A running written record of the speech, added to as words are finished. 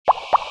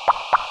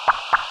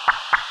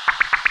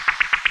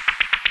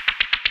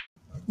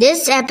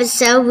This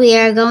episode, we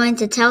are going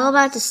to tell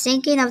about the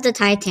sinking of the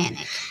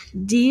Titanic.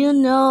 Do you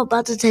know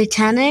about the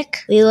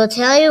Titanic? We will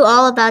tell you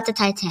all about the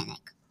Titanic.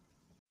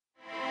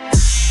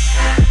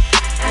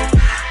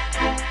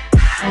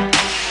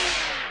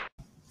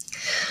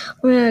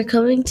 We are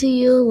coming to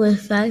you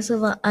with facts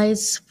about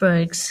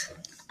icebergs.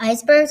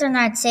 Icebergs are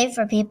not safe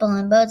for people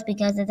on boats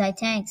because the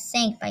Titanic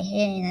sank by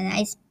hitting an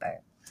iceberg.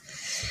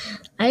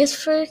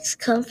 Icebergs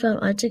come from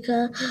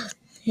Antarctica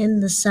in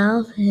the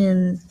south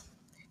and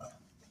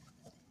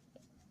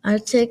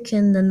Arctic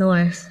in the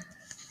north.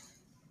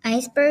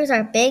 Icebergs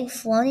are big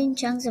floating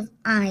chunks of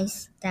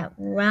ice that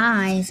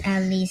rise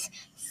at least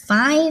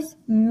 5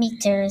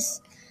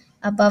 meters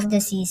above the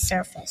sea's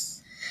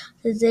surface.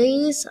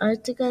 Today's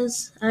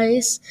Arctic's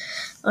ice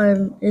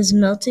is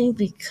melting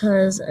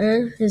because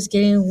Earth is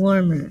getting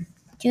warmer.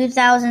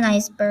 2,000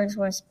 icebergs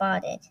were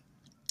spotted.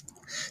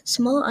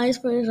 Small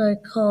icebergs are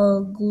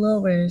called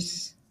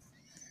glowers.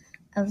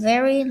 A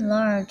very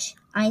large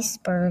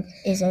iceberg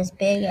is as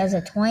big as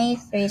a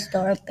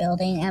 23-story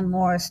building and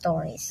more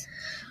stories.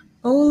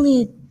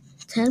 Only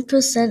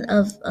 10%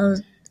 of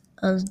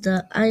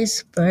the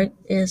iceberg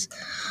is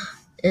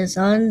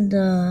on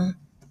the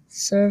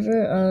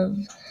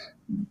surface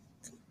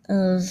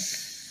of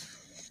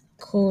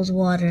cold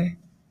water.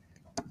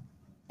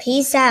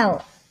 Peace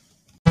out.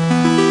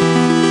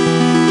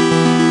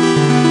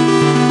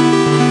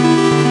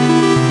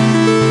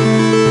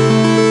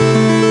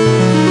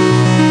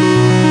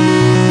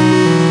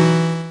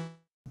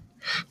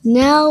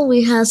 Now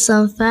we have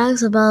some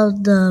facts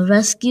about the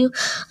rescue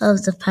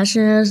of the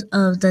passengers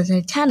of the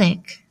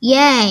Titanic.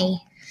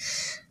 Yay!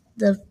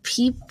 The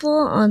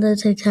people on the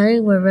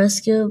Titanic were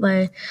rescued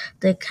by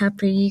the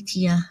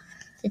Carpathia.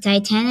 The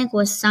Titanic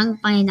was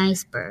sunk by an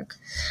iceberg.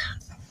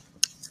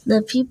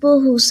 The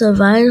people who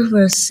survived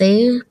were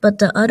saved, but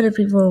the other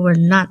people were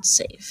not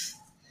safe.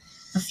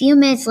 A few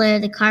minutes later,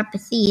 the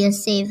Carpathia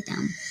saved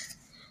them.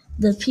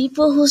 The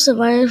people who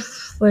survived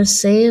were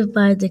saved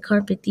by the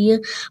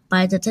Carpathia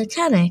by the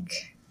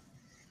Titanic.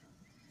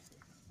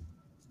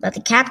 But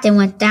the captain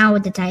went down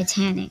with the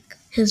Titanic.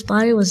 His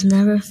body was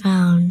never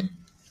found.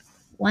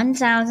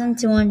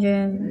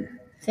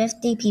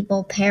 1,250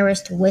 people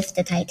perished with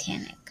the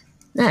Titanic.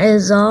 That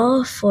is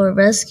all for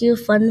Rescue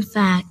Fun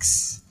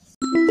Facts.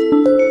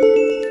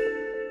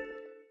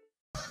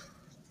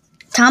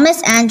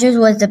 Thomas Andrews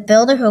was the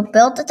builder who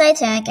built the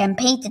Titanic and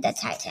painted the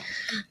Titanic.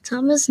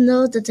 Thomas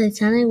knew the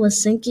Titanic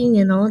was sinking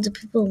and all the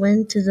people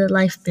went to the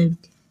lifeboat.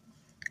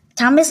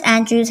 Thomas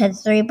Andrews had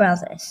 3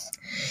 brothers.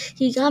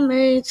 He got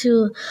married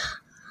to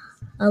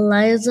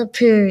Eliza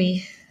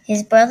Peary.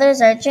 His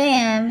brothers are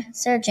J.M.,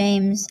 Sir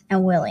James,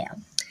 and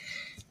William.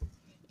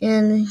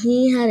 And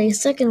he had a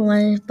second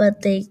wife,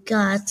 but they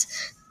got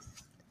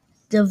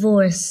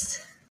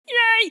divorced.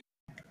 Yay!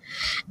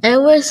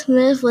 Edward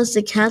Smith was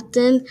the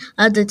captain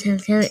of the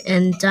Titanic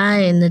and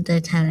died in the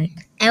Titanic.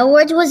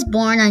 Edward was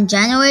born on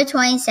January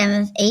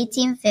 27,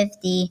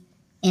 1850,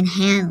 in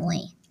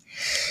Hanley.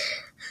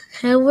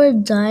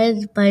 Edward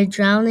died by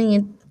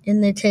drowning in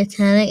the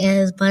Titanic, and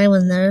his body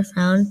was never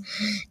found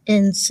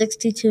in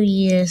 62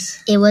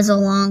 years. It was a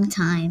long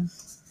time.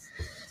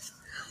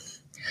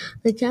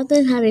 The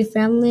captain had a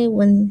family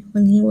when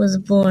he was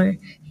born.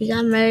 He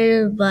got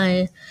married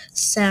by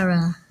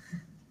Sarah.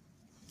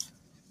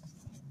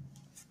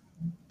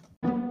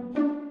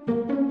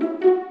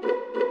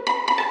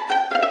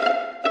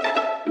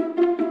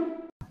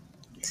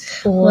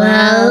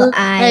 Well,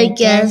 I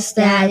guess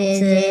that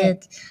is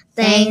it.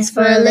 Thanks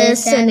for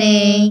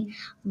listening.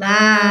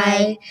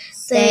 Bye.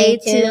 Stay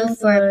tuned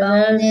for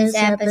bonus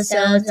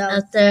episodes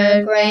of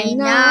Third Grade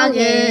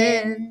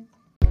Noggin.